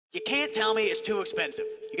You can't tell me it's too expensive.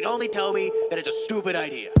 You can only tell me that it's a stupid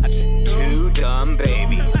idea. That's it. Two dumb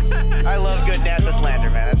babies. I love good NASA slander,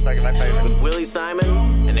 man. That's fucking my favorite. With Willie Simon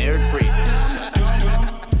and Eric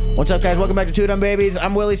Freedman. What's up, guys? Welcome back to Two Dumb Babies.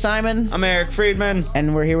 I'm Willie Simon. I'm Eric Freedman.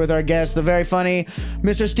 And we're here with our guest, the very funny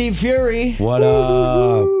Mr. Steve Furey. What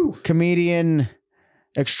up? Comedian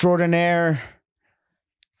extraordinaire.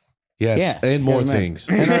 Yes, Yeah. and more Yeah, things.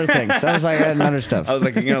 And other things. Sounds like I had another stuff. I was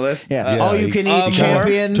like, you're going to list? Yeah. Yeah, All you can eat more?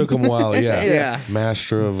 champion. Took him a while, yeah. Yeah.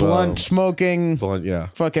 Master of Blunt smoking. blunt, yeah.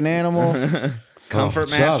 Fucking animal. Comfort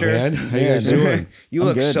What's master. up, man? How you Yeah, guys dude. doing? You I'm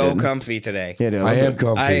look good, so dude. comfy today. Yeah, dude, I am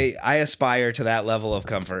comfy. I aspire to that level of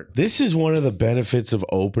comfort. This is one of the benefits of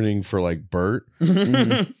opening for like Bert.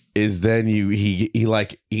 Is then he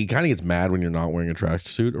kind of gets mad when you're not wearing a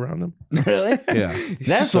tracksuit around him. Really? Yeah.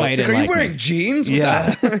 That's why I It's like, didn't are you like wearing me. jeans? With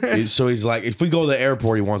Yeah. that? So he's like, if we go to the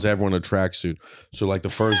airport, he wants everyone in a tracksuit. So like the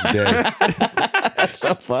first day. That's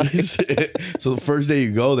so funny. So the first day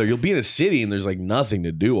you go there, you'll be in a city and there's like nothing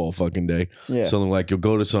to do all fucking day. Yeah. So like you'll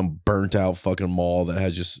go to some burnt out fucking mall that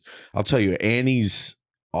has just, I'll tell you, Annie's,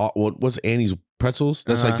 what's Annie's pretzels?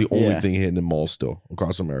 That's like the only Yeah. thing hitting in malls still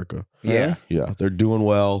across America. Yeah. Yeah, they're doing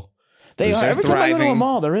well. They are. They're Every time I go to a thriving.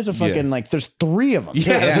 mall, there is a fucking, like, there's 3 of them.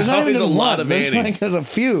 Yeah, There's there's not always even a just lot one. of There's Annie's. like, there's a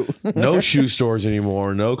few. No shoe stores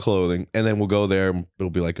anymore, no clothing. And then we'll go there and it'll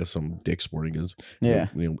be like some Dick's Sporting Goods. Yeah.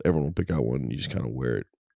 Everyone will pick out one and you just kind of wear it.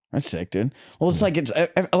 That's sick, dude. Well, it's like, it's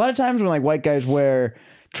a lot of times when like white guys wear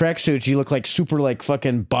tracksuits, you look like super like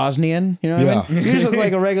fucking Bosnian. You know what I mean? You just look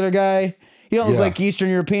like a regular guy. You don't look Yeah. like Eastern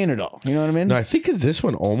European at all. You know what I mean? No, I think 'cause this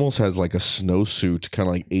one almost has like a snowsuit, kind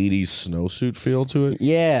of like 80s snowsuit feel to it.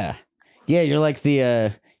 Yeah. Yeah, you're like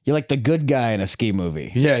the good guy in a ski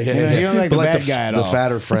movie. Yeah, You know, you don't like But the bad guy at the all.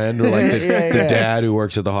 fatter friend or like the, Yeah, the yeah. dad who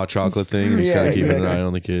works at the hot chocolate thing and he's Yeah, got to keep an exactly. eye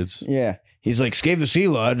on the kids. Yeah. He's like, escape the sea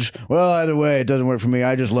lodge. Well, either way, it doesn't work for me.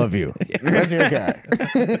 I just love you. That's your guy.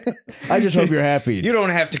 I just hope you're happy. You don't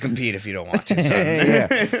have to compete if you don't want to, son.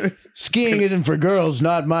 Yeah. Skiing isn't for girls,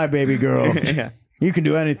 not my baby girl. Yeah. You can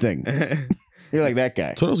do anything. You're like that guy.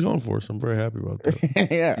 That's what I was going for, so I'm very happy about that.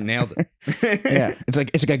 Yeah. Nailed it. Yeah. It's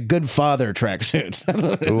like a good father tracksuit.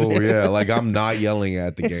 Oh, yeah. Like I'm not yelling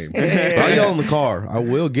at the game. I'll yell in the car. I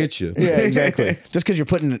will get you. Yeah, exactly. Just because you're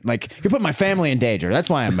putting my family in danger. That's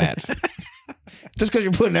why I'm mad. Just because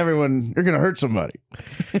you're putting everyone, you're gonna hurt somebody.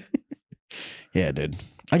 Yeah, dude.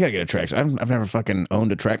 I gotta get a tracksuit. I've never fucking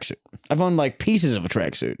owned a tracksuit. I've owned like pieces of a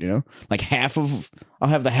tracksuit, you know, like I'll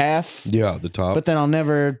have the half, Yeah, the top. but then I'll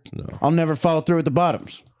never follow through with the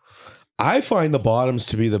bottoms. I find the bottoms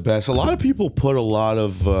to be the best. A lot of people put a lot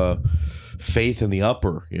of faith in the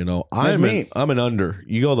upper. You know, I'm an under.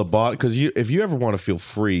 You go the bottom because if you ever want to feel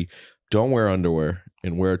free, don't wear underwear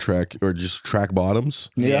and wear track or just track bottoms.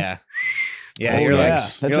 Yeah. Yeah, Oh, you're yeah.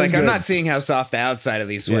 like, That you're like, feels I'm good. not seeing how soft the outside of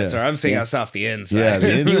these sweats Yeah. are. I'm seeing Yeah. how soft the inside. Yeah, the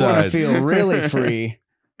You want to inside. feel really free.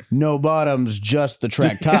 No bottoms, just the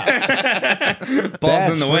track top. Balls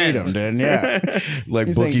That's in the freedom, wind. dude. Yeah. Like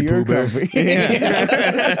You Bookie think you're Pooh Bear. comfy.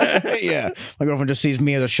 Yeah. Yeah. My girlfriend just sees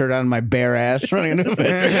me with a shirt on my bare ass running into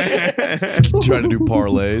bed. Trying to do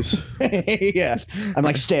parlays. Yeah. I'm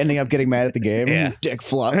like standing up getting mad at the game. Yeah. Dick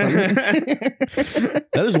flopping.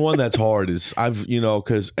 That is one that's hard. Is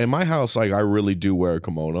because in my house, like I really do wear a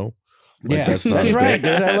kimono. Like, Yeah. that's not That's a right,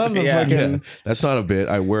 bit. dude. I love the Yeah. fucking. Yeah, that's not a bit.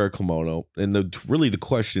 I wear a kimono, and the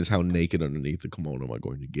question is how naked underneath the kimono am I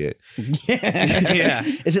going to get? Yeah.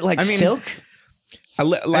 Is it like I mean- silk?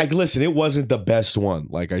 Listen, it wasn't the best one,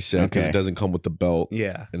 like I said, because Okay. it doesn't come with the belt,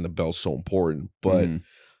 Yeah. and the belt's so important. But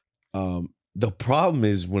Mhm. the problem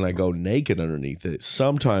is when I go naked underneath it,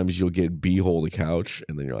 sometimes you'll get beehole the couch,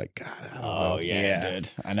 and then you're like, God, I don't know. yeah. dude.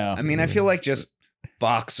 I know. I mean, I feel like just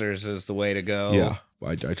boxers is the way to go. Yeah,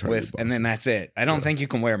 I try to With, do and then that's it. I don't think you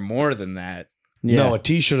can wear more than that. yeah. No, a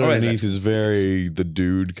t-shirt Or is underneath is very the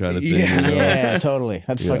dude kind of thing. Yeah. you know? Yeah, totally.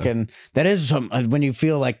 That's Yeah. fucking. That is some when you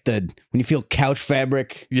feel like when you feel couch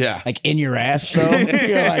fabric Yeah. like in your ass. Though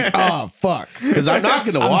you're like, oh fuck. Because I'm not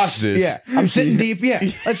going to watch this. Yeah, I'm sitting deep. Yeah,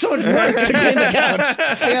 that's so much work to clean the couch.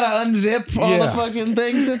 I gotta unzip all the Yeah. fucking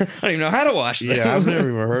things. I don't even know how to wash this. Yeah, I've never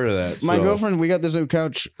even heard of that. My so. girlfriend, we got this new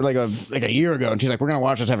couch like a year ago, and she's like, "We're gonna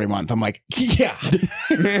watch this every month." I'm like, "Yeah,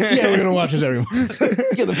 yeah, we're gonna watch this every month."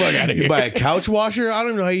 Get the fuck out of You here. buy a couch washer? I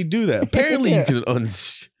don't even know how you do that. Apparently, Yeah. you can I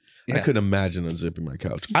Yeah. couldn't imagine unzipping my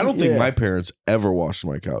couch. I don't think Yeah. my parents ever washed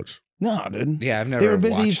my couch. No, dude. Yeah, I've never. They were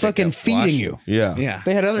busy watched it fucking get feeding washed. you. Yeah. Yeah.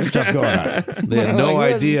 They had other stuff going on. They had no Like,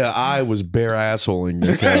 what? idea I was bare assholing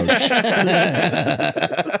the couch.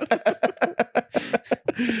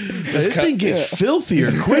 This thing gets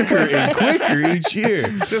filthier quicker and quicker each year.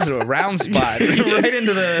 Just a round spot right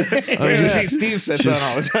into the. Where you see Steve sits on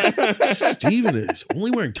all the time. Steven is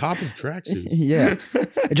only wearing top of tracksuits. Yeah.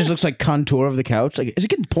 It just looks like contour of the couch. Like, is it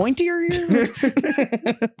getting pointier here?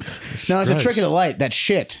 No, it's a trick of the light. That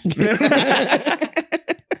shit.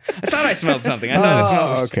 I thought I smelled something. I thought it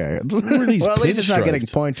smelled. Okay. Where are these Well, at least it's not getting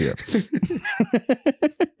pinstripes? pointier.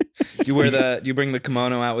 Do you bring the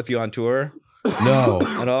kimono out with you on tour No.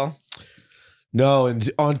 at all? No,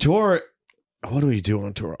 and on tour, what do we do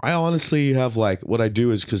on tour? I honestly have like, what I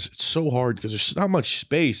do is, because it's so hard, because there's not much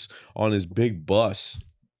space on his big bus.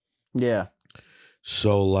 Yeah.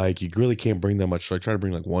 So like, you really can't bring that much. So I try to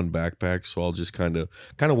bring like one backpack. So I'll just kind of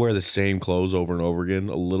wear the same clothes over and over again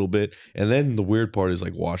a little bit. And then the weird part is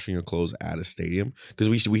like washing your clothes at a stadium,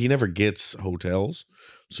 because he never gets hotels,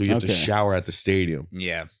 so you have to shower at the stadium.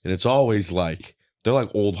 Yeah, and it's always like they're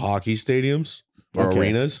like old hockey stadiums or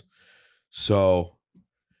arenas. So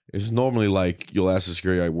it's normally like you'll ask the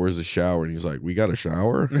security guy, "Where's the shower?" And he's like, "We got a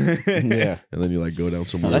shower." Yeah. And then you like go down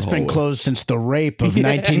somewhere. That's been closed since the rape of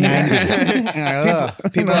 1990.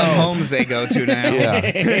 people have homes they go to now. Yeah.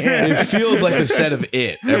 It feels like the set of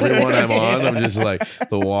It. Every one I'm on, I'm just like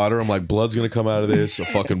the water. I'm like, blood's gonna come out of this. A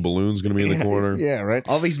fucking balloon's gonna be in the corner. Yeah, right.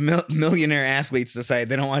 All these millionaire athletes decide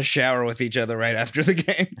they don't want to shower with each other right after the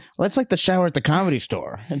game. Well, it's like the shower at the Comedy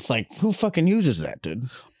Store. It's like, who fucking uses that, dude?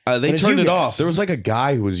 They What did turned you it guys? off. There was like a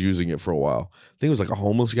guy who was using it for a while. I think it was like a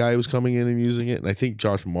homeless guy who was coming in and using it. And I think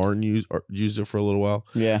Josh Martin used it for a little while.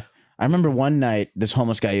 Yeah. I remember one night this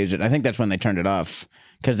homeless guy used it. I think that's when they turned it off,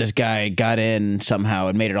 because this guy got in somehow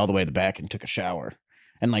and made it all the way to the back and took a shower.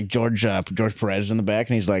 And like George Perez is in the back,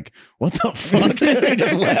 and he's like, "What the fuck?" And he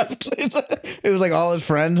just left. It was like all his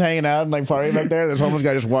friends hanging out and like partying back there. This homeless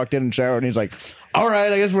guy just walked in and showered, and he's like, "All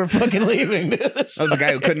right, I guess we're fucking leaving." That was a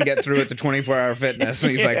guy who couldn't get through at the 24-hour fitness.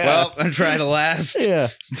 And he's like, well, I'll try to last. Yeah.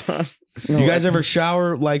 You guys ever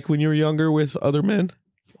shower like when you were younger with other men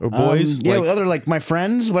or boys? Yeah, Like, with other like my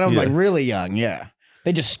friends when I was Yeah. like really young. Yeah.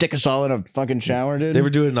 They just stick us all in a fucking shower, dude. they ever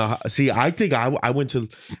do it in a see? I think I went to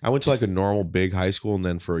like a normal big high school, and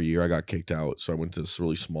then for a year I got kicked out, so I went to this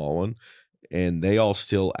really small one, and they all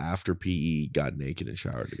still after PE got naked and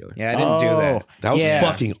showered together. Yeah, I didn't do that. That was yeah.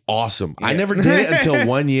 fucking awesome. I never did it until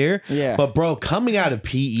 1 year. Yeah. But bro, coming out of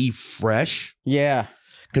PE fresh, Yeah.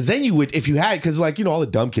 because then you would, if you had, because like, you know, all the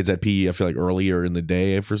dumb kids at PE, I feel like earlier in the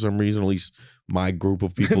day for some reason, at least my group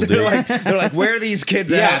of people did. They're like, where are these kids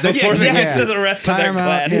Yeah, at before they yeah. get to the rest of their Time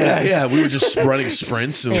out, class? Yeah, we were just running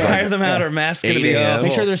sprints. And it was Tire like, them out, or Matt's going to 8 be a.m.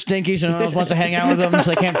 Make sure they're stinky so no one else wants to hang out with them so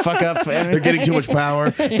they can't fuck up. they're getting too much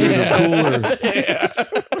power. They're cooler.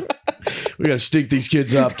 We got to stink these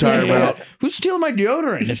kids up, tire them out. Who's stealing my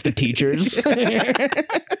deodorant? It's the teachers. So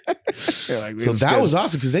that was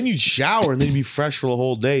awesome, because then you'd shower and then you'd be fresh for the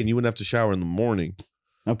whole day, and you wouldn't have to shower in the morning.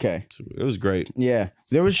 Okay. So it was great. Yeah.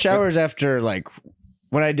 There was showers after like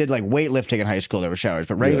when I did like weightlifting in high school, there were showers,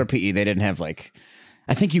 but regular PE, they didn't have like,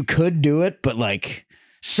 I think you could do it, but like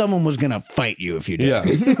someone was going to fight you if you did. Yeah.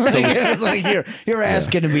 It's like your ass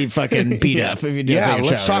going to be fucking beat up if you do Yeah, take a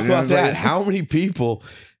let's shower. talk about that. How many people,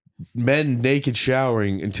 men naked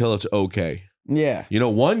showering until it's okay? Yeah. You know,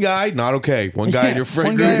 one guy, not okay. One guy in your friend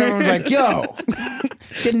One guy group. was like, yo,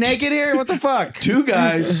 get naked here? What the fuck? Two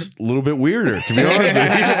guys, a little bit weirder, to be honest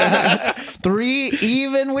with you. Three,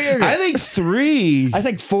 even weirder. I think three. I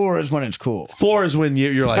think four is when it's cool. Four is when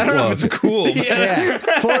you're like, I don't know well, if it's cool. But Yeah.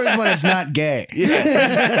 Four is when it's not gay. when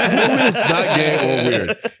it's not gay or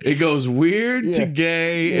weird. It goes weird to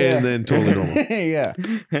gay and then totally normal. Yeah.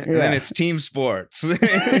 And then it's team sports.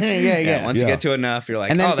 Yeah. Once you get to enough, you're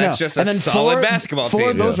like, And then, oh, that's just a solid basketball four,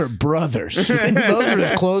 team. those are brothers. Those are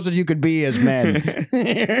as close as you could be as men.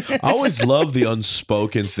 I always love the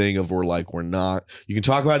unspoken thing of we're not, you can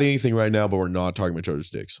talk about anything right now, but we're not talking about each other's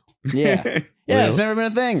dicks. Yeah. Yeah, it's never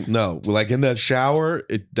been a thing. No, like in that shower,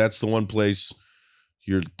 that's the one place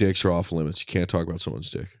your dicks are off limits. You can't talk about someone's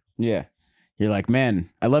dick. Yeah. You're like, man,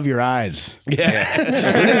 I love your eyes. Yeah. Look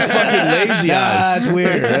at his fucking lazy eyes. That's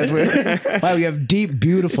weird. That's weird. Wow, you have deep,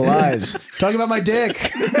 beautiful eyes. Talk about my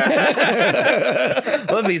dick.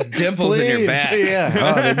 Love these dimples in your Please. back.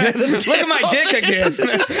 Yeah. Look at my dick again.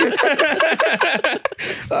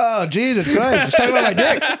 Oh, Jesus Christ. Just talk about my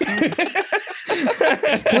dick.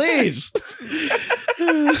 Please.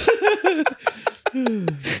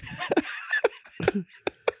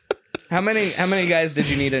 How many guys did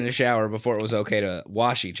you need in a shower before it was okay to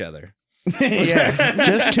wash each other? Yeah,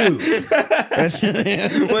 just two.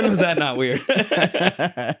 When was that not weird?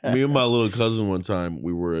 Me and my little cousin one time,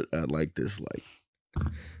 we were at like this, like,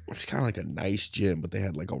 was kind of like a nice gym, but they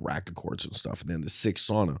had like a rack of courts and stuff. And then the 6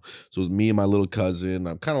 sauna. So it was me and my little cousin.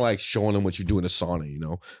 I'm kind of like showing him what you do in a sauna, you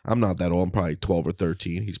know. I'm not that old. I'm probably 12 or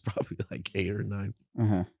 13. He's probably like 8 or 9.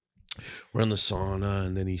 Uh-huh. We're in the sauna,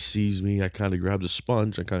 and then he sees me. I kind of grab the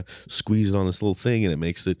sponge. I kind of squeeze it on this little thing, and it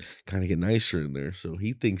makes it kind of get nicer in there. So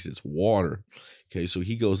he thinks it's water. Okay, so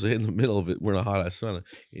he goes in the middle of it. We're in a hot ass sauna, and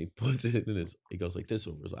he puts it in his. He goes like this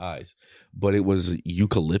over his eyes, but it was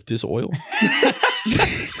eucalyptus oil.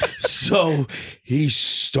 So he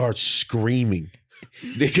starts screaming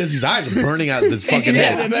because his eyes are burning out of his fucking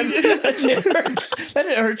head.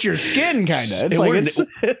 That hurts your skin, kind of.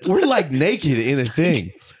 We're like naked in a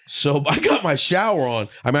thing. So I got my shower on.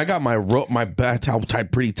 I mean, I got my bath towel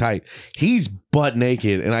tied pretty tight. He's butt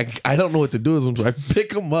naked, and I don't know what to do with him. So I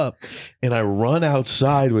pick him up, and I run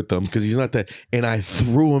outside with him because he's not that. And I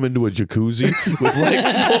threw him into a jacuzzi with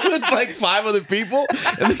like 5 other people.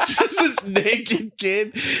 And it's just this naked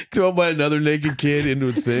kid thrown by another naked kid into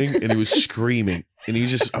a thing, and he was screaming. And I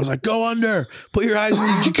was like, go under, put your eyes in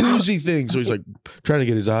the jacuzzi thing. So he's like trying to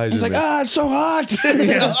get his eyes in there. It's so hot.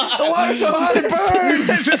 The water's so hot, it burns.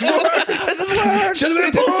 This is worse.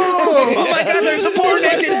 Oh my God, there's 4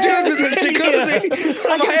 naked dudes in this jacuzzi.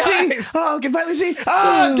 I can finally see.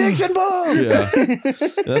 Dicks and balls. Yeah.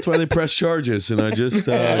 That's why they press charges. And I just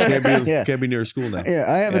can't be near school now. Yeah,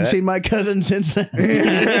 I haven't seen my cousin since then.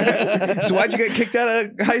 So why'd you get kicked out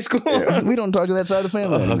of high school? We don't talk to that side of the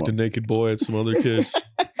family I hugged a naked boy at some other kids.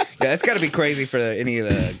 Yeah, that's got to be crazy for any of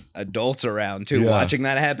the adults around too, watching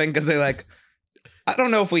that happen, because they're like, I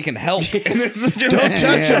don't know if we can help in this situation. Don't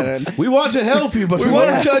touch him. We want to help you, but we want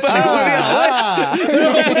to touch you.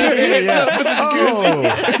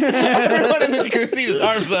 Everyone in the jacuzzi, his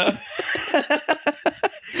arms up.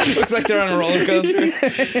 Looks like they're on a roller coaster.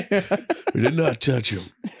 We did not touch him.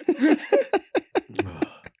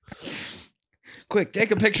 Quick,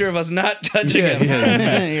 take a picture of us not touching him.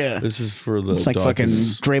 Yeah. This is for the. It's like fucking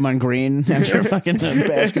Draymond Green after fucking the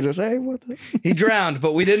basket. Just, hey, what the? He drowned,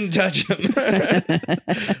 but we didn't touch him.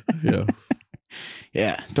 Yeah.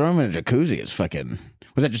 Yeah. Throw him in a jacuzzi is fucking.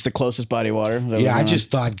 Was that just the closest body of water? Yeah, I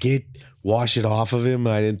just thought wash it off of him.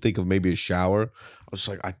 I didn't think of maybe a shower. I was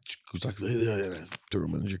like, threw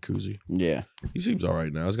him in the jacuzzi. Yeah. He seems all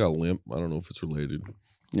right now. He's got a limp. I don't know if it's related.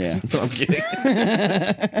 Yeah. I'm kidding.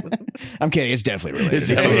 I'm kidding. It's definitely related.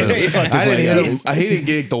 He didn't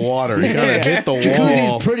get the water. He kind of hit the wall.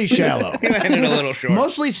 Jacuzzi's pretty shallow. He landed a little short.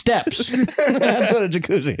 Mostly steps. That's what a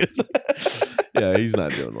jacuzzi is. Yeah, he's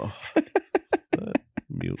not doing well.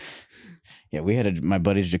 Mute. Yeah, we had my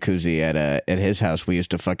buddy's jacuzzi at his house. We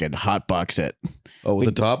used to fucking hotbox it. Oh, with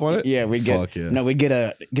the top on it? Yeah, we'd get Fuck yeah. no, we'd get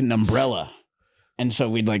an umbrella. And so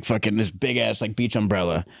we'd like fucking this big ass like beach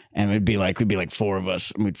umbrella, and we'd be like 4 of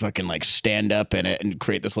us, and we'd fucking like stand up in it and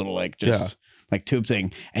create this little like just like tube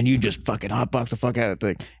thing, and you just fucking hotbox the fuck out of the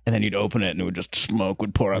thing, and then you'd open it and it would just smoke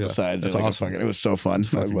would pour out the sides. That's like awesome. It was so fun.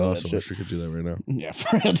 Fucking I love awesome. that I shit. wish we could do that right now. Yeah,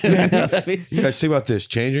 for real, dude. You guys, think about this: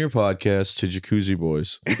 changing your podcast to Jacuzzi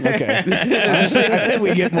Boys. Okay, I think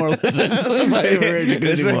we get more listens.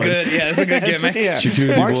 This is a good, this is a good gimmick.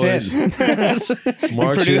 Jacuzzi Boys.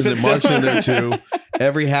 Mark's in there too.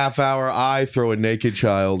 Every half hour, I throw a naked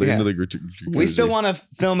child into the jacuzzi. We still want to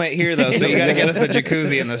film it here, though, so you got to get us a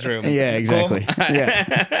jacuzzi in this room. Yeah, exactly. Cool?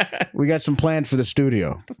 Yeah, we got some plans for the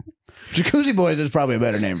studio. Jacuzzi Boys is probably a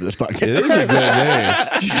better name for this podcast. It is a good name.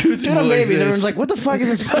 Jacuzzi Boys. Babies, everyone's like, "What the fuck is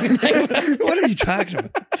this fucking name?" What are you talking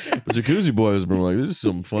about? But Jacuzzi Boys have been like, this is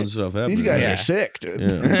some fun stuff happening. These guys are sick, dude.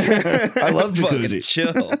 Yeah. I love Fucking jacuzzi.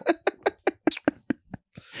 chill.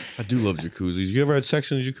 I do love jacuzzis. You ever had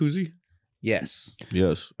sex in a jacuzzi? Yes.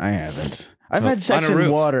 Yes. I haven't. I've had sex on a in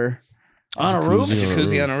roof. water. On a roof?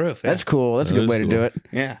 Jacuzzi on a roof. Yeah. That's cool. That's a good way to do it.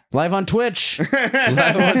 Yeah. Live on Twitch.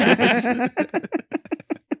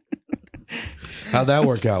 How'd that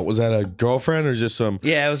work out? Was that a girlfriend or just some?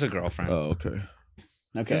 Yeah, it was a girlfriend. Oh, okay. It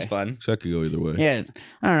was Okay. fun. So that could go either way. Yeah.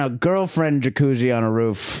 I don't know. Girlfriend jacuzzi on a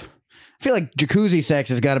roof. I feel like jacuzzi sex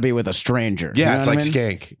has got to be with a stranger. Yeah, You know it's what like I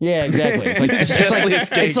mean? skank. Yeah, exactly.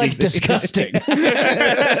 It's like disgusting.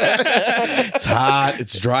 It's hot.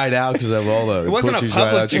 It's dried out because of all the. It wasn't a pussy's dried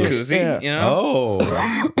public out, so- jacuzzi, Yeah. you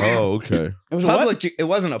know? Oh, okay. It was a what? It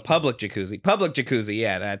wasn't a public jacuzzi. Public jacuzzi,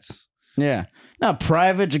 yeah, that's... Yeah. Not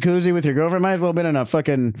private jacuzzi with your girlfriend. Might as well have been in a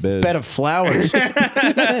fucking bed of flowers. What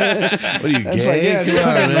are you, It's gay? like, yeah, it's Come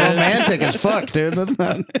on, fucking man. romantic as fuck, dude. That's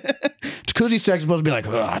not... Jacuzzi sex is supposed to be like,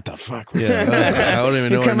 oh, what the fuck? Yeah, I don't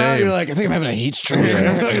even know You her come out, name. you're like, I think I'm having a heat stroke.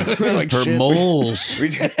 Like, Her shit. moles.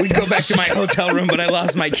 We'd go back to my hotel room, but I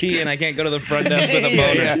lost my key and I can't go to the front desk with a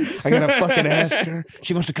boner. Yeah. I gotta fucking ask her.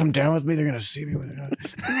 She wants to come down with me. They're gonna see me with her.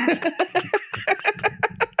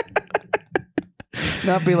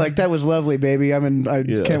 Not be like, that was lovely, baby. I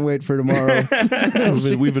can't wait for tomorrow.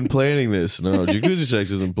 We've been planning this. No, jacuzzi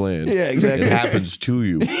sex isn't planned. Yeah, exactly. It happens to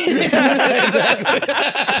you.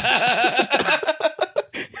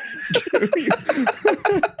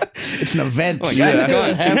 It's an event. It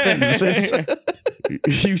happens.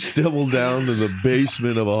 You stumble down to the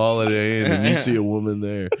basement of a Holiday Inn and you see a woman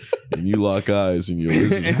there and you lock eyes and you're,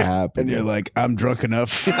 this is happening. And you're like, I'm drunk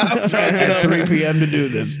enough at 3 p.m. to do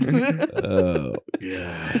this. Oh,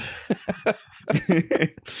 God.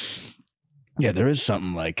 Yeah, there is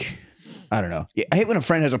something like, I don't know. I hate when a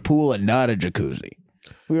friend has a pool and not a jacuzzi.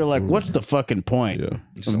 We were like, what's the fucking point Yeah.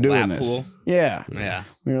 Just a of doing lap this? pool. Yeah. Yeah.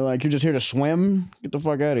 We were like, you're just here to swim? Get the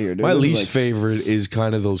fuck out of here, dude. My This is least like- favorite is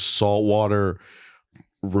kind of those saltwater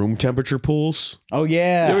room temperature pools. Oh,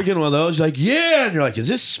 yeah. You ever get one of those? You're like, yeah. And you're like, is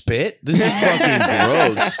this spit? This is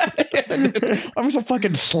fucking gross. I'm so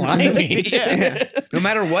fucking slimy. Yeah. No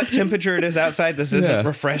matter what temperature it is outside, this isn't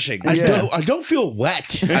refreshing. I don't feel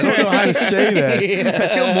wet. I don't know how to say that. Yeah. I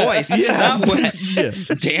feel moist. Yeah. Not wet. Yes.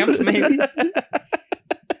 Damp, maybe.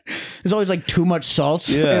 There's always like too much salt.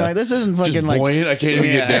 Yeah. You're like, this isn't fucking Just like. buoyant. I can't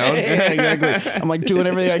even get down. Yeah, exactly. I'm like doing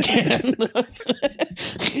everything I can.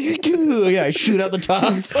 Yeah, I shoot out the top.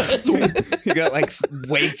 You got like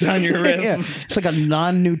weights on your Yeah. wrists. It's like a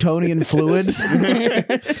non-Newtonian fluid.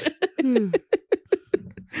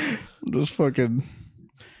 Just fucking.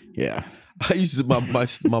 Yeah. I used to,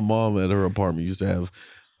 my mom at her apartment used to have,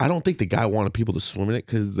 I don't think the guy wanted people to swim in it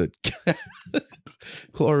because the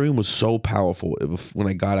chlorine was so powerful. When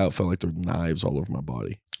I got out, it felt like there were knives all over my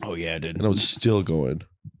body. Oh yeah, dude. And I was still going.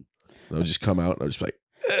 And I would just come out and I was just like,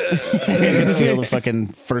 You can feel the fucking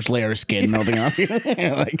first layer of skin melting off you.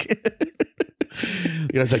 Like,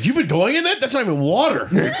 it's like, you've been going in that? That's not even water.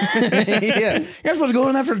 yeah, you're supposed to go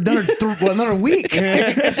in there for another week.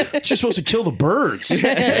 It's just supposed to kill the birds.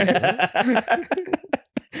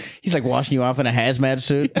 He's like washing you off in a hazmat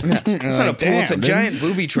suit. It's not a pool, it's a giant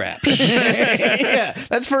booby trap. Yeah,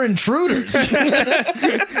 that's for intruders.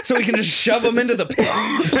 So we can just shove them into the pit.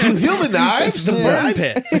 You feel the knives? It's the burn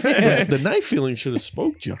pit. The knife feeling should have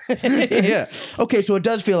spoke you. Yeah. Okay, so it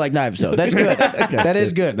does feel like knives, though. That's good. That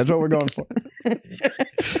is good. That's what we're going for.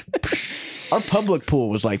 Our public pool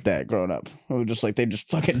was like that growing up. It was just like they just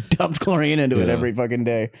fucking dumped chlorine into it every fucking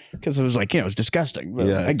day because it was like, it was disgusting. But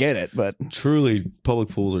Yeah. I get it, but Truly, public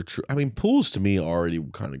pools are true. I mean, pools to me already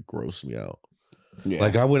kind of gross me out. yeah.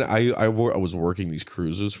 Like I was working these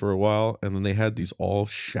cruises for a while, and then they had these all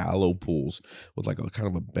shallow pools with like a kind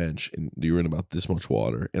of a bench, and you were in about this much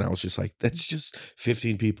water, and I was just like, that's just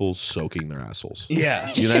 15 people soaking their assholes.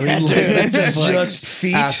 Yeah. You know what I mean? dude, Like, that's just just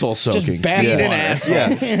feet, asshole soaking. bad yeah. water. and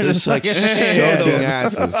assholes. Yeah, just like soaking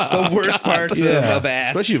asses. The worst parts of a bath.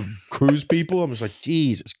 Especially if cruise people. I'm just like,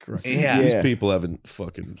 Jesus Christ. Yeah. These Yeah. people haven't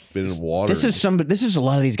fucking been in water. This is a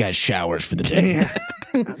lot of these guys' showers for the day.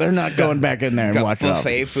 They're not going back in there and Got watching up.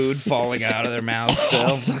 buffet food falling out of their mouths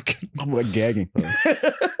still. I'm like gagging.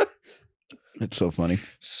 It's so funny.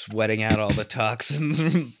 Sweating out all the toxins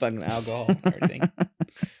from fucking alcohol and everything.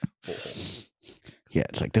 Yeah,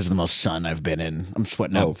 it's like this is the most sun I've been in. I'm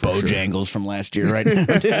sweating Oh, out for sure. Bojangles from last year right now.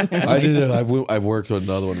 I did it. I've worked on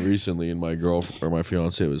another one recently, and my girlfriend or my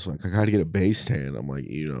fiance was like, I got to get a base tan. I'm like,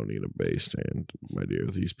 you don't need a base tan, my dear.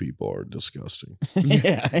 These people are disgusting.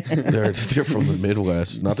 Yeah. They're from the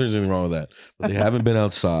Midwest. Not there's anything wrong with that, but they haven't been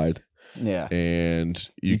outside, Yeah. and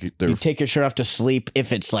they're You take your shirt off to sleep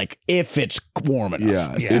if it's warm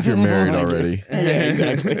enough. yeah, if you're married already, Yeah,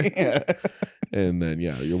 exactly. Yeah. and then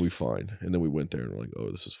you'll be fine. And then we went there and we're like, oh,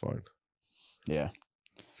 this is fine. Yeah.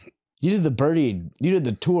 You did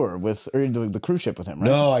the tour with, or the cruise ship with him, right?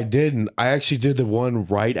 No, I didn't. I actually did the one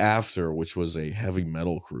right after, which was a heavy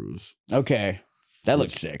metal cruise. Okay. That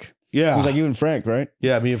looked sick. Yeah, It was like you and Frank, right?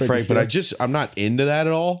 yeah, me and Frank Frank. was But I'm not into that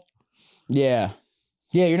at all. Yeah.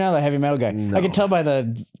 Yeah, you're not a heavy metal guy. No. I can tell by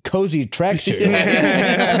the cozy tracksuit.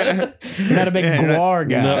 You're not a big Guar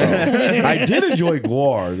guy. No. I did enjoy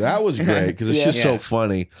Guar. That was great because it's Yeah. just so Yeah.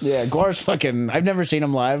 funny. Yeah, Guar's fucking. I've never seen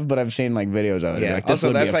him live, but I've seen like videos of it. Yeah. Like, this Also,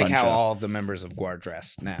 would be that's a like fun how show. all of the members of Guar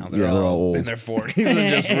dress now. Yeah, they're all old. in their 40s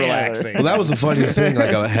and just relaxing. Well, that was the funniest thing.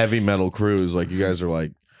 Like a heavy metal cruise. Like you guys are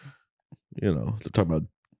like, they're talking about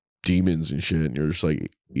demons and shit, and you're just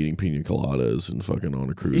like eating pina coladas and fucking on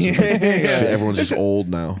a cruise. Yeah. Like, Yeah. Everyone's just old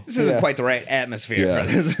now. This isn't Yeah. quite the right atmosphere Yeah.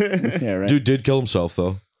 for this. Yeah, right. Dude did kill himself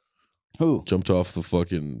though. Who? Jumped off the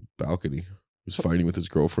fucking balcony. He was fighting with his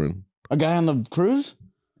girlfriend. A guy on the cruise?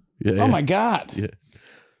 Yeah. Oh my god. Yeah.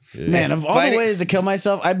 Man, of all the ways to kill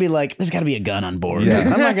myself, I'd be like, there's got to be a gun on board. Yeah.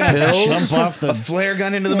 I'm not going to jump off the... A flare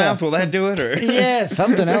gun into the mouth, will that do it? Or Yeah,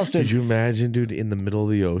 something else. Could you imagine, dude, in the middle of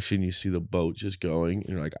the ocean, you see the boat just going, and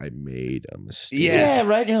you're like, I made a mistake. Yeah,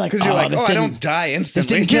 right? And you're like, because you're like, this I didn't- don't die This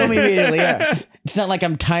instantly. didn't kill me immediately, yeah. It's not like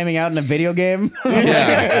I'm timing out in a video game.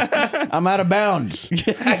 Yeah. I'm out of bounds.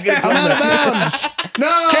 I'm out of bounds.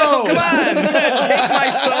 No! Come on, take my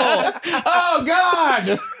soul. Oh,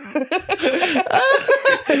 God!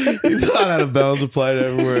 You thought out of bounds applied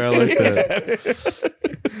everywhere. I like that.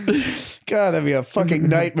 God, that'd be a fucking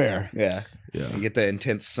nightmare. Yeah. Yeah. You get the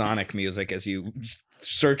intense sonic music as you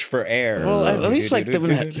search for air. Well, at least like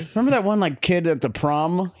remember that one like kid at the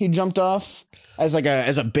prom? He jumped off as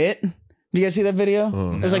a bit. Do you guys see that video?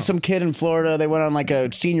 There's like some kid in Florida. They went on like a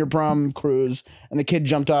senior prom cruise, and the kid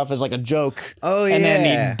jumped off as like a joke. Oh, and then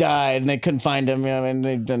yeah. he died, and they couldn't find him. You know, and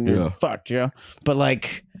they then fucked. You know, but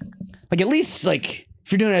like at least like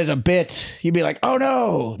if you're doing it as a bit, you'd be like, oh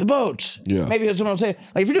no, the boat. Yeah. Maybe that's what I'm saying.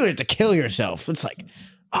 Like if you're doing it to kill yourself, it's like.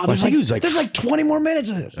 Oh, I think he was like- there's like 20 more minutes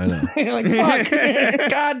of this. I know. You're like, fuck.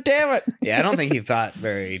 God damn it. Yeah, I don't think he thought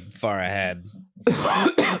very far ahead.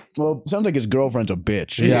 Well, sounds like his girlfriend's a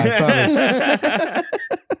bitch. Yeah, I thought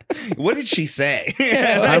What did she say?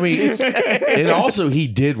 I mean, and also he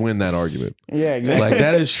did win that argument. Yeah, exactly. Like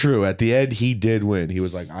that is true. At the end, he did win. He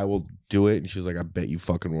was like, "I will do it," and she was like, "I bet you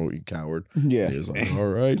fucking won't, you coward." Yeah. And he was like, "All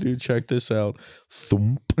right, dude, check this out."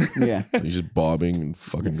 Thump. Yeah. He's just bobbing and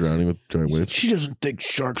fucking drowning with giant waves. She doesn't think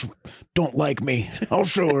sharks don't like me. I'll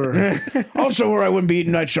show her. I'll show her I wouldn't be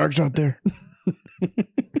eating night sharks out there.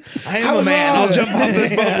 I am a man. I'll jump off this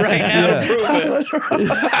boat right now to prove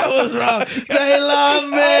it. I was wrong. They love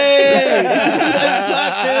me. They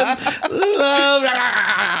fucking love.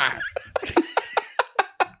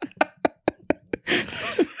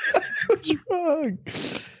 What's wrong?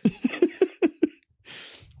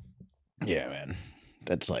 Yeah, man.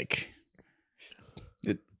 That's like.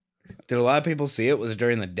 Did a lot of people see it? Was it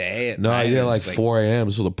during the day? At No, I night? did It like was 4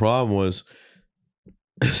 a.m. So the problem was,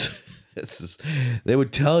 they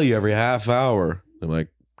would tell you every half hour. I'm like,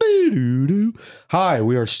 doo-doo-doo. Hi,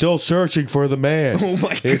 we are still searching for the man. Oh my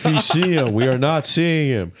God. If you see him, we are not seeing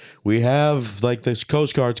him. We have like this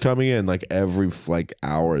Coast Guard's coming in like every like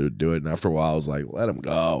hour to do it. And after a while, I was like, let him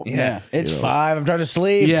go. Yeah. It's You know. 5. I'm trying to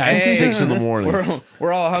sleep. Yeah, Hey, it's 6 in the morning.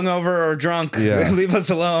 We're all hungover or drunk. Yeah. Leave us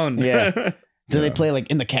alone. Yeah. Do they play like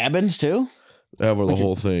in the cabins too? Over the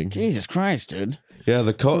whole thing. Jesus Christ, dude. Yeah,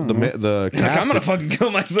 the Like, I'm captain- gonna fucking kill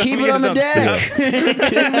myself. Keep when it on the gets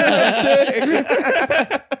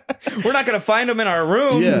deck. We're not gonna find him in our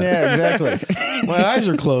room. Yeah. Yeah, exactly. My eyes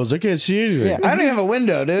are closed. I can't see anything. Yeah, I don't even have a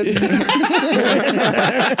window, dude.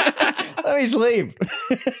 Let me sleep.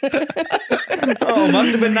 Oh,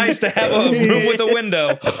 must have been nice to have a room with a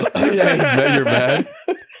window. Yeah, you're mad.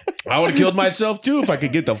 I would have killed myself too if I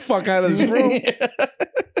could get the fuck out of this room.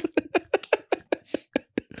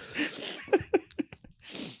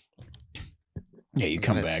 Yeah, you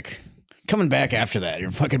come back. Coming back after that,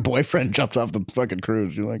 your fucking boyfriend jumps off the fucking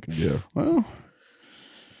cruise. You're like, Yeah. well,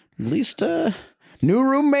 at least new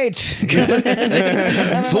roommate.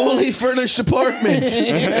 Fully furnished apartment.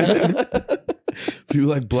 If you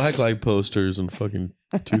like blacklight posters and fucking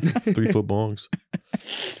 3 foot bongs.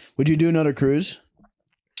 Would you do another cruise?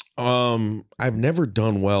 I've never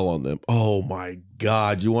done well on them. Oh my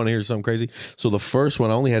God. You want to hear something crazy? So the first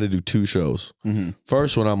one, I only had to do 2 shows.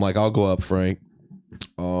 First one, I'm like, I'll go up, Frank.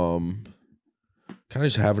 Kind of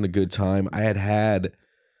just having a good time. I had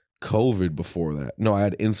COVID before that. No, I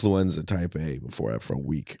had influenza type A before that for a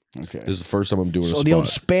week. Okay. This is the first time I'm doing a So spot. the old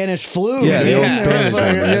Spanish flu. Yeah, the old Yeah. Spanish one,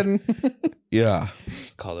 man. Fucking- Yeah.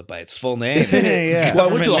 Call it by its full name. Yeah. Well,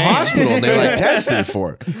 I went to the Government name. hospital and they like tested me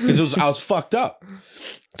for it because I was fucked up.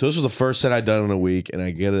 So this was the first set I'd done in a week, and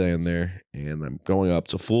I get it in there, and I'm going up.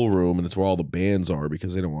 It's a full room, and it's where all the bands are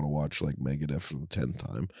because they don't want to watch like Megadeth for the 10th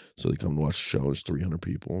time. So they come to watch the show. There's 300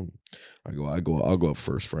 people. I'll go up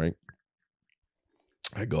first, Frank.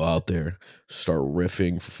 I go out there, start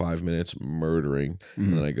riffing for 5 minutes, murdering,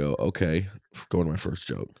 and then I go, okay, go to my first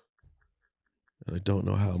joke. And I don't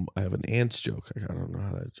know how. I have an ants joke. I don't know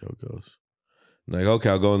how that joke goes. And I go, okay,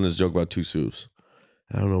 I'll go in this joke about 2 soups.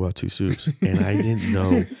 I don't know about 2 soups. And I didn't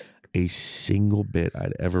know a single bit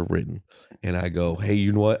I'd ever written. And I go, hey,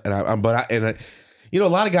 you know what? And I you know, a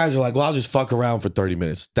lot of guys are like, well, I'll just fuck around for 30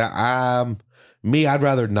 minutes. Me, I'd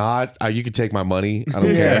rather not. You can take my money. I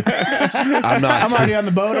don't care. I'm not. I'm already on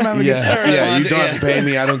the boat. I'm having a good time. Yeah, you don't have to pay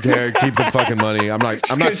me. I don't care. Keep the fucking money. I'm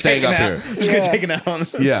not staying up here. Just gonna take it out on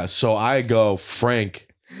Yeah, so I go, Frank,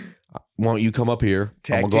 why don't you come up here? I'm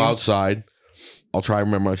Tag gonna go team. outside. I'll try to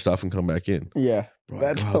remember my stuff and come back in. Yeah. Bro,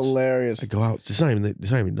 That's hilarious. I go out. It's not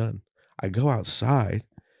even done. I go outside,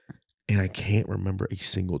 and I can't remember a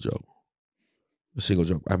single joke. A single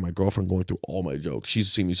joke. I have my girlfriend going through all my jokes.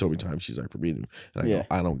 She's seen me so many times. She's like, repeating them. And I go,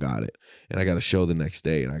 I don't got it. And I got a show the next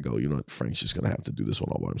day. And I go, you know what? Frank's just going to have to do this one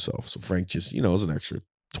all by himself. So Frank just, you know, it was an extra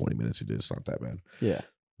 20 minutes he did. It's not that bad. Yeah.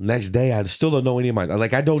 Next day, I still don't know any of my,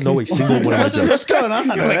 like, I don't know a single one of my jokes. What's going on?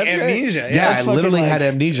 Like amnesia. Yeah, I literally had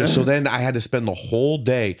like- amnesia. So then I had to spend the whole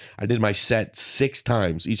day. I did my set 6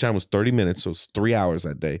 times. Each time was 30 minutes. So it's 3 hours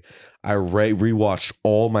that day. I rewatched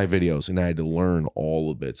all my videos and I had to learn all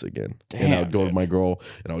the bits again. And I would go to my girl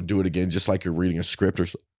and I would do it again, just like you're reading a script or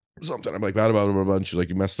something. I'm like, blah, blah, blah, blah. And she's like,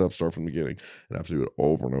 you messed up. Start from the beginning. And I have to do it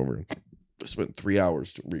over and over. I spent 3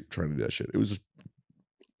 hours trying to do that shit. It was just,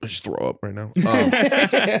 I just throw up right now. Like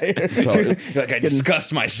I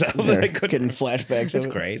disgust myself. I Getting flashbacks. It's of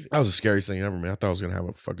it. crazy. That was the scariest thing ever, man. I thought I was gonna have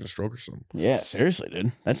a fucking stroke or something. Yeah, seriously,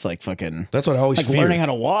 dude. That's like fucking. That's what I always Like feared. learning how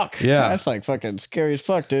to walk. Yeah. That's like fucking scary as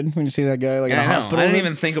fuck, dude. When you see that guy like in Yeah, a I know. hospital. I didn't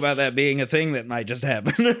even think about that being a thing that might just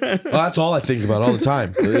happen. Well, that's all I think about all the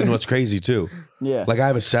time. And what's crazy too, Yeah. like I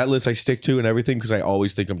have a set list I stick to and everything because I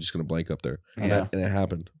always think I'm just gonna blank up there. And, Yeah. and it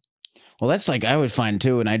happened. Well, that's like I would find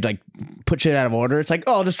too, and I'd like put shit out of order. It's like,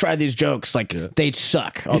 oh, I'll just try these jokes. Like they'd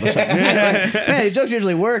suck all the time. Man, these jokes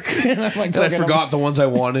usually work. And I'm like, And I forgot the ones I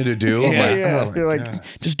wanted to do. I'm like, Yeah, oh my you're like, God.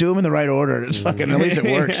 just do them in the right order. It's fucking. At least it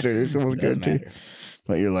works, dude. It's almost Doesn't good too. matter.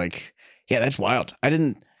 But you're like, yeah, that's wild. I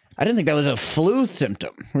didn't think that was a flu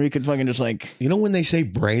symptom where you could fucking just like. You know when they say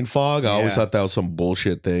brain fog, I always Yeah. thought that was some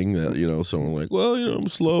bullshit thing that, you know, someone like, well, you know, I'm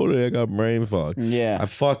slow today, I got brain fog. Yeah.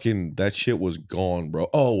 That shit was gone, bro.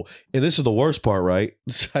 Oh, and this is the worst part, right?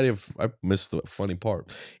 I missed the funny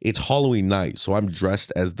part. It's Halloween night, so I'm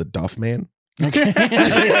dressed as the Duff Man.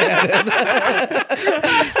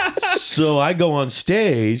 So I go on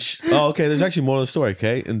stage. Oh, okay, there's actually more to the story,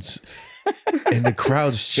 okay? And the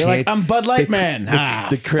crowd's You're chanting. like, I'm Bud Light Man.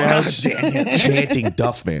 The crowd's chanting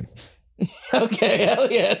Duff Man. Okay,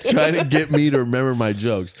 hell yeah. Trying to get me to remember my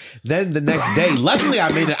jokes. Then the next day, luckily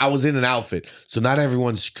I was in an outfit, so not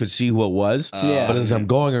everyone could see who it was. Yeah. But as I'm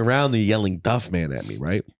going around, they're yelling Duff Man at me,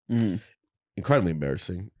 right? Mhm. Incredibly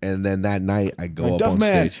embarrassing. And then that night, I go Like, up Duff on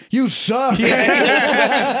Man, stage. you suck. Boo,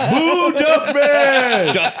 Duff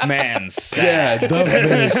Man! Duff Man's Yeah, sad. Duff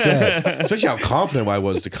Man is sad. Especially how confident I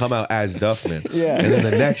was to come out as Duff Man. Yeah. And then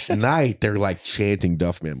the next night, they're like chanting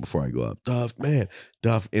Duff Man before I go up. Duff Man,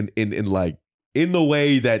 Duff. In like, in the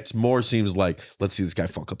way that more seems like, let's see this guy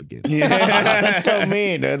fuck up again. That's so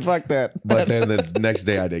mean, dude. Fuck that. But then the next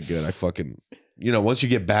day I did good. I fucking, you know, once you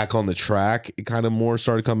get back on the track, it kind of more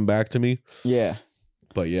started coming back to me. Yeah.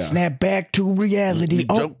 But yeah. Snap back to reality.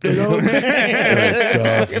 Oh, Duff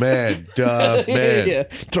Man, Duff Man. Yeah.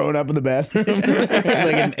 Throwing up in the bathroom.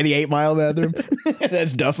 Like in the 8 Mile bathroom.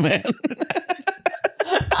 That's Duff Man.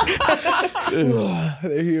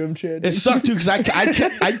 They hear him chanting. It sucked too because I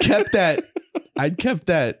kept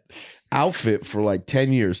that outfit for like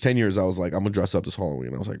 10 years. 10 years I was like, I'm gonna dress up this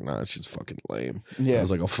Halloween. I was like, nah, it's just fucking lame. Yeah. I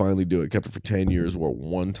was like, I'll finally do it. Kept it for 10 years, wore it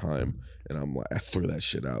one time, and I'm like, I threw that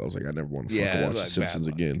shit out. I was like, I never want to fucking watch like The Simpsons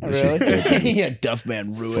bad again. Oh, That shit's dead to me. yeah, Duff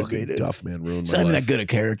Man ruined me. Fucking Dude. Duff Man ruined He's my not even life. that good a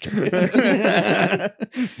character.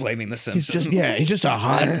 Blaming the he's Simpsons. he's just a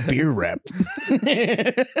hot beer rep.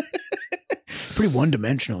 Pretty one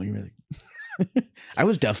dimensional. You really. I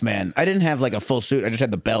was Duff Man. I didn't have like a full suit. I just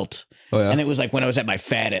had the belt, Oh yeah. and it was like when I was at my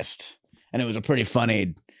fattest, and it was a pretty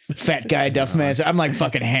funny fat guy Duff Man. So I'm like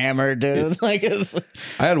fucking hammered, dude. Like, I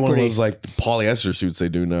had one pretty- of those like polyester suits they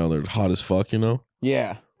do now. They're hot as fuck, you know.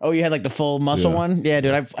 yeah. Oh, you had like the full muscle Yeah. one? Yeah,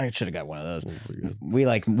 dude. I should have got one of those.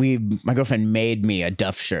 My girlfriend made me a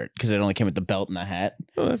Duff shirt because it only came with the belt and the hat.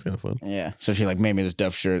 Oh, that's kind of fun. Yeah. So she like made me this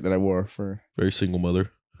Duff shirt that I wore for. Very single mother.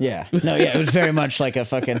 Yeah. No, yeah. It was very much like a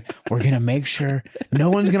fucking, we're going to make sure no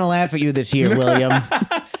one's going to laugh at you this year, William.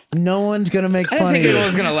 No one's going to make I fun didn't of think you. anyone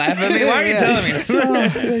was gonna laugh at me. Why are you telling me this?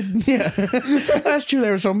 Yeah. Last year they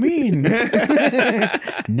were so mean.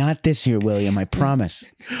 Not this year, William. I promise.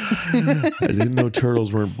 I didn't know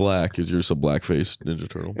turtles weren't black. Because you're just a black-faced Ninja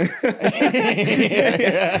Turtle.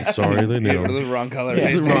 Sorry, they It was knew. the wrong color.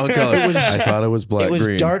 It's the wrong color. I thought it was black It was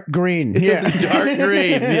green. dark green. Yeah. It was dark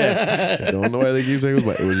green. Yeah. I don't know why they keep saying it was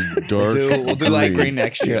black. It was dark. We'll do light green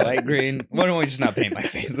next year. Light green. Why don't we just not paint my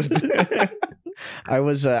face?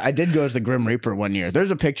 I did go as the Grim Reaper one year.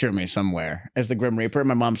 There's a picture of me somewhere as the Grim Reaper.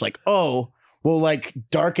 My mom's like, oh, we'll like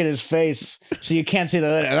darken his face so you can't see the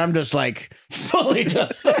hood. And I'm just like fully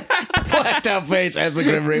just blacked out face as the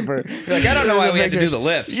Grim Reaper. Like, I don't know why we had to do the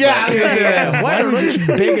lips. Yeah, but- yeah. Why are lips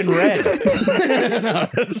big and red? No,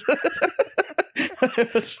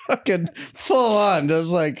 it was fucking full on. Just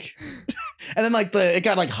like And then like it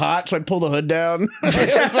got like hot, so I pulled the hood down.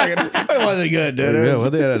 It wasn't good, dude. Yeah, well,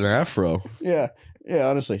 they had an afro. Yeah. Yeah,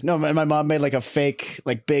 honestly. No, my mom made like a fake,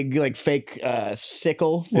 like big, like fake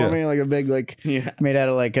sickle for me, like a big, like made out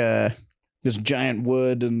of like this giant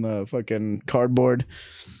wood and the fucking cardboard.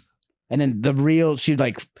 And then the real, she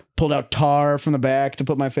like pulled out tar from the back to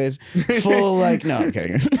put my face full, like, no, I'm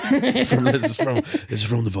kidding. This is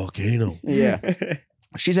from the volcano. Yeah.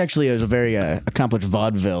 She's actually a very accomplished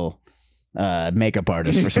vaudeville makeup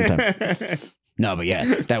artist for some time. No, but yeah,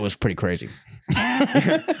 that was pretty crazy.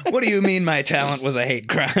 What do you mean my talent was a hate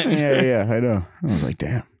crime? Yeah, I know. I was like,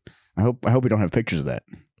 damn. I hope we don't have pictures of that.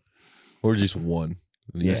 Or just one.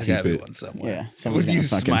 Yeah. There's gotta be one somewhere. Yeah. With you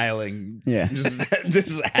smiling. Yeah. This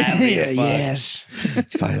is happy as fuck. Yes.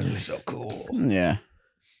 Finally so cool. Yeah.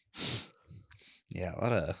 Yeah, a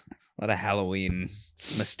lot of Halloween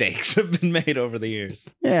mistakes have been made over the years.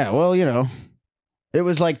 Yeah, well, you know, it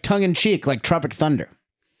was like tongue in cheek, like Tropic Thunder.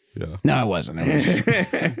 Yeah. No, it wasn't.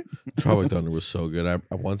 Tropic Thunder was so good.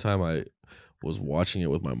 One time I was watching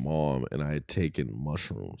it with my mom, and I had taken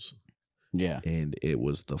mushrooms. Yeah. And it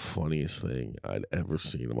was the funniest thing I'd ever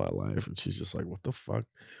seen in my life. And she's just like, what the fuck?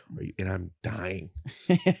 And I'm dying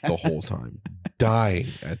the whole time. Dying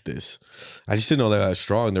at this. I just didn't know that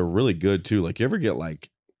strong. They're really good too. Like, you ever get like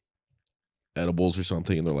edibles or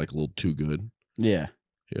something and they're like a little too good? Yeah.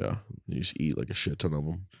 Yeah. You just eat like a shit ton of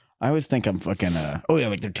them. I always think I'm fucking, oh yeah,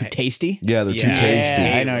 like they're too tasty. Yeah, they're too tasty.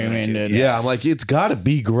 Yeah, I know what you mean, dude. Yeah, I'm like, it's got to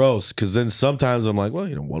be gross, because then sometimes I'm like, well,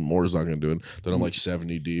 you know, one more is not going to do it. Then I'm like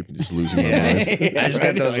 70 deep and just losing my mind. I just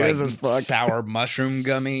got those like sour mushroom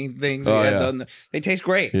gummy things. They taste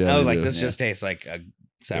great. Yeah, I was like, this just tastes like a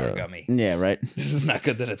sour gummy. Yeah, right. This is not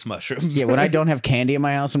good that it's mushrooms. Yeah, when I don't have candy in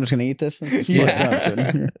my house, I'm just going to eat this.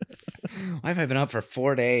 Why have I been up for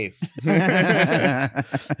 4 days? And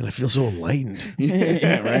I feel so enlightened.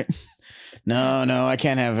 Yeah, right. No, I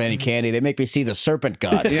can't have any candy. They make me see the serpent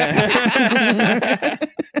god. Yeah.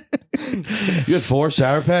 You had 4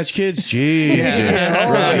 Sour Patch Kids? Jesus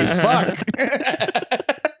Christ. Fuck.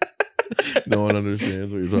 No one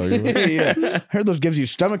understands what you're talking about. Yeah. I heard those gives you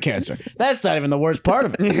stomach cancer. That's not even the worst part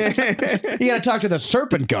of it. You got to talk to the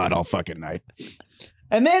serpent god all fucking night.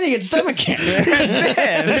 And then you get stomach cancer.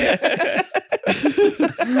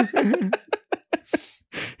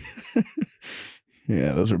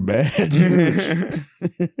 Yeah, those are bad.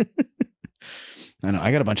 I know.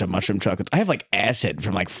 I got a bunch of mushroom chocolates. I have like acid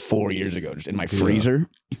from like 4 years ago just in my freezer.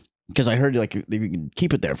 Because I heard like you can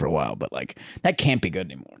keep it there for a while, but like that can't be good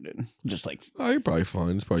anymore, dude. Just like, oh, you're probably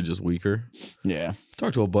fine. It's probably just weaker. Yeah.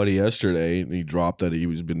 Talked to a buddy yesterday, and he dropped that he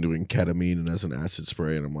was been doing ketamine and as an acid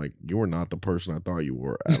spray, and I'm like, you were not the person I thought you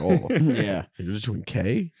were at all. Yeah. You're just doing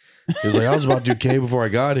K? He was like, I was about to do K before I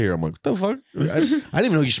got here. I'm like, what the fuck? I didn't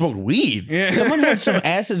even know you smoked weed. Yeah. Someone had some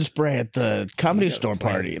acid spray at the comedy store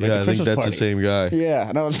party. Like yeah, I think that's the same guy. Yeah.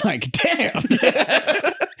 And I was like, damn.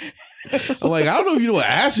 I'm like, I don't know if you know what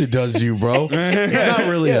acid does to you, bro. It's not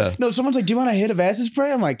really No, someone's like, do you want a hit of acid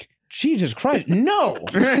spray? I'm like, Jesus Christ, no.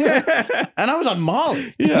 And I was on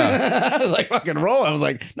Molly. Yeah. I was like, fucking roll. I was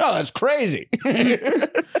like, no, that's crazy.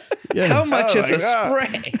 Yeah. How much is a God.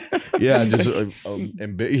 spray? Yeah, just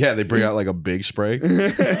they bring out like a big spray.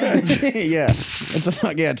 Yeah. It's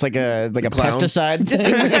like a clown? pesticide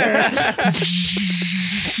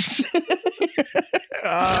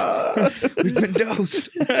We've been dosed.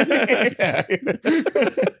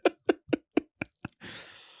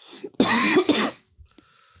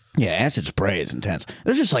 Yeah, acid spray is intense.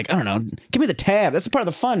 There's just like, I don't know, give me the tab. That's the part of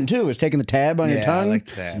the fun too, is taking the tab on your tongue. I like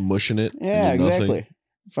that. Just mushing it. Yeah, and do nothing. exactly.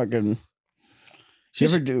 Fucking. You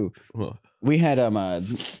ever do? Well, We had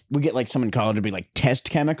we get like some in college would be like test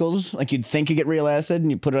chemicals. Like you'd think you get real acid and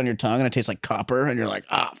you put it on your tongue and it tastes like copper and you're like,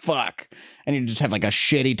 ah, fuck. And you just have like a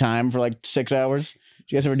shitty time for like 6 hours.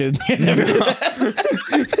 Did you guys ever do that?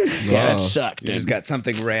 Yeah, it sucked. You Dude. just got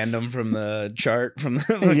something random from the chart from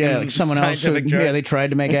the Yeah, like someone else. scientific chart. Yeah, they tried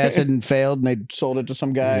to make acid and failed, and they sold it to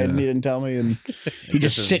some guy, and he didn't tell me. And you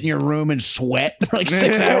just sit in your room and sweat for like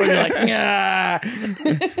 6 hours. You're like, yeah.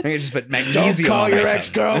 I just put Don't magnesium. call on my your tongue.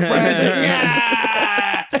 ex-girlfriend. Yeah.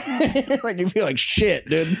 Like you feel like shit,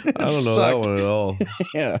 dude. I don't know that one at all.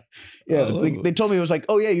 Yeah. Yeah. They told me it was like,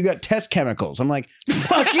 oh yeah, you got test chemicals. I'm like,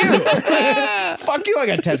 fuck you. Fuck you, I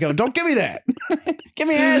got test chemicals. Don't give me that. Give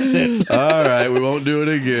me acid. All right, we won't do it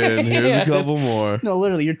again. Here's Yeah. a couple more. No,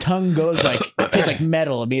 literally, your tongue goes like, tastes like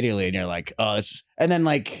metal immediately, and you're like, oh, it's, and then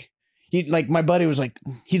like, my buddy was like,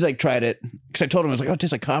 he's like tried it, because I told him, I was like, oh, it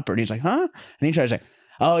tastes like copper, and he's like, huh? And he tries like,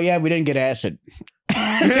 oh yeah, we didn't get acid.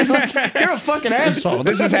 You're a fucking asshole.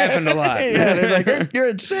 This has happened a lot. Yeah, they're like, you're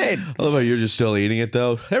insane. I love how you're just still eating it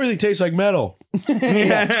though. Everything tastes like metal.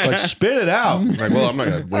 Like spit it out. Like, well, I'm not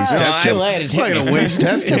gonna waste test chemicals. I'm not gonna waste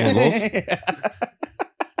test chemicals.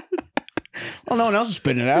 Well, no one else is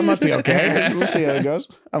spitting it out. It must be okay. We'll see how it goes.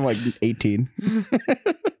 I'm like 18.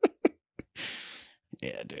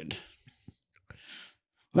 Yeah, dude.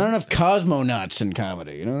 Not enough cosmonauts in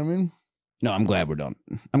comedy. You know what I mean? No, I'm glad we're done.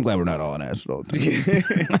 I'm glad we're not all an ass all the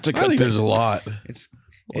time. That's a good I think thing. there's a lot. It's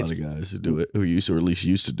A lot of guys who do it, who used to, or at least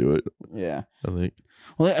used to do it. Yeah. I think.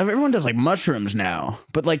 Well, everyone does like mushrooms now,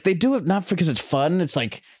 but like they do it not because it's fun. It's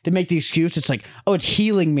like they make the excuse. It's like, oh, it's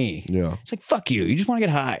healing me. Yeah. It's like, fuck you. You just want to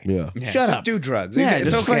get high. Yeah. Yeah, Shut just up. do drugs. Yeah,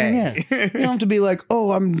 It's just okay. fucking, yeah. You don't have to be like,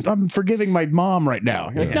 oh, I'm forgiving my mom right now.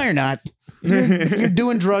 You're like, no, you're not. You're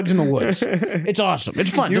doing drugs in the woods. It's awesome. It's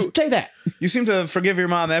fun. Just say that. You seem to forgive your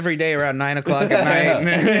mom every day around 9 o'clock at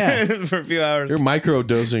night for a few hours. You're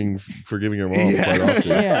microdosing, forgiving your mom quite often.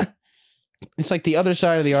 Yeah. It's like the other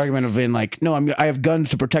side of the argument of being like, no, I have guns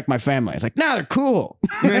to protect my family. It's like, nah, they're cool.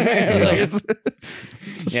 Like, it's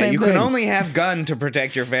the same you thing. can only have gun to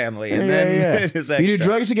protect your family, and then it is extra. You do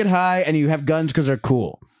drugs to get high, and you have guns because they're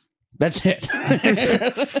cool. That's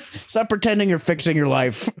it. Stop pretending you're fixing your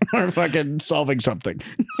life or fucking solving something.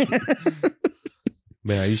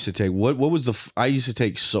 Man, I used to take I used to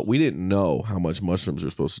take, so we didn't know how much mushrooms we were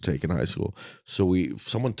supposed to take in high school. So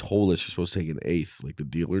someone told us you're supposed to take an eighth, like the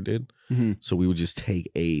dealer did. Mm-hmm. So we would just take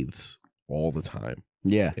eighths all the time.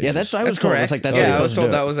 Yeah. Yeah, Yeah, that's what I was That's told. correct. It's like, that's Yeah, how I you're was supposed told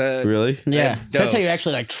to that do was a Really? Yeah. That's how you dose.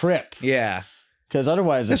 actually like trip. Yeah. Because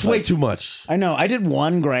otherwise, That's it's way like, too much. I know. I did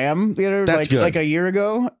 1 gram the other That's good. like a year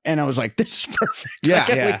ago, and I was like, "This is perfect."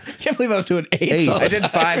 Yeah, I can't believe I was doing 8. Eight. I did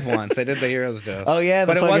 5 once. I did the hero's dose. Oh yeah,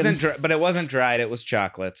 but the it fucking- wasn't. But it wasn't dried. It was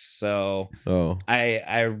chocolates. So Oh. I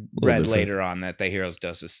read different. later on that the hero's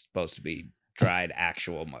dose is supposed to be dried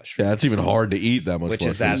actual mushrooms. Yeah, it's even hard to eat that much Which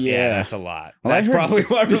is that? mushrooms. Yeah, Yeah. that's a lot. Well, I That's heard- probably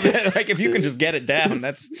part of it. Like if you can just get it down,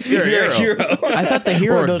 that's You're a hero. I thought the Or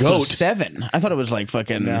hero a dose goat. was 7. I thought it was like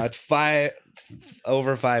fucking. No, it's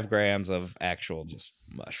over 5 grams of actual just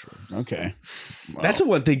mushrooms. Okay. That's the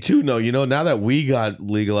one thing too. No, you know, now that we got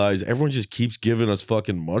legalized, everyone just keeps giving us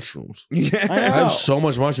fucking mushrooms. I Yeah. know. I have so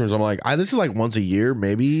much mushrooms. I'm like, this is like once a year,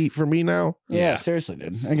 maybe for me now. Yeah, seriously,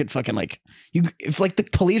 dude. I get fucking like you. If like the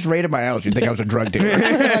police raided my house, you'd think I was a drug dealer.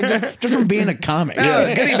 Like, just from being a comic.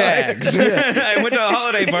 Oh, goodie bags. Yeah. I went to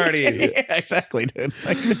holiday parties. Yeah, exactly, dude.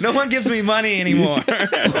 Like, No one gives me money anymore.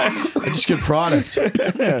 I just get product.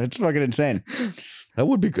 yeah, it's fucking insane. That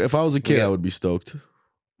would be, if I was a kid, Yeah. I would be stoked.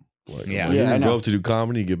 Like, Yeah. you Yeah, I know. go up to do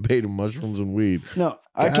comedy, you get paid in mushrooms and weed. No,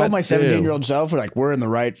 I God told my damn. 17-year-old self, like, we're in the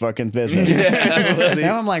right fucking business. Yeah.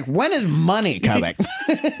 Now I'm like, when is money coming?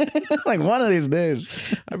 Like, one of these days.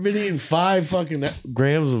 I've been eating 5 fucking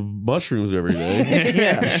grams of mushrooms every day.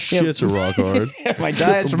 Yeah. Shit's a rock hard. My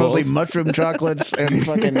diets are mostly Balls. mushroom chocolates and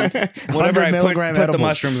fucking Whatever 100 I milligram put the edibles.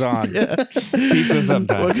 mushrooms on. Pizza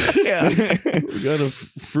sometimes. Yeah. What kind of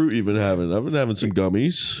fruit you been having? I've been having some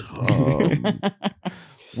gummies.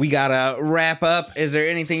 We gotta wrap up. Is there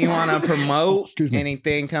anything you want to promote? Excuse me.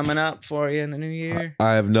 Anything coming up for you in the new year?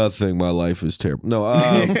 I have nothing. My life is terrible. No,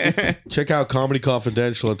 check out Comedy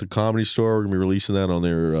Confidential at the Comedy Store. We're gonna be releasing that on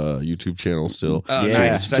their YouTube channel still. Oh, Yeah,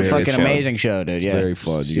 nice. it's Such a a fucking good show. amazing show, dude. Yeah, very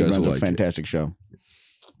fun. You Steve guys runs will a like it. fantastic show.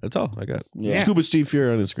 That's all I got. Yeah. Scuba Steve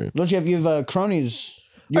Furey on Instagram. Don't you have cronies?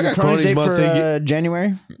 You I have a got cronies cronies date month for thing.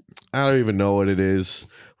 January? I don't even know what it is,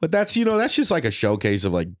 but that's that's just like a showcase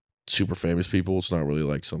of like super famous people. It's not really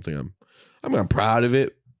like something I'm proud of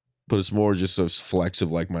it, but it's more just a flex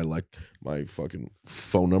of like my fucking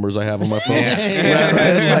phone numbers I have on my phone. Yeah.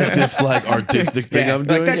 Rather than like this like artistic thing I'm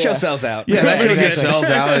doing. Like that show Yeah. sells out. Yeah, that show just Exactly. sells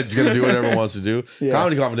out. It's gonna do whatever it wants to do. Yeah.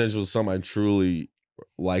 Comedy Confidential is something I truly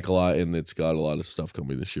like a lot, and it's got a lot of stuff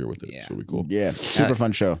coming this year with it. Yeah. It's really cool. Yeah, super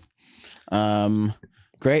fun show.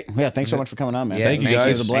 Great. Yeah, thanks so much for coming on, man. Yeah, Thank you thank you. guys.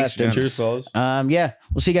 It was a blast, dude. Cheers, fellas. Yeah,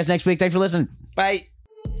 we'll see you guys next week. Thanks for listening. Bye.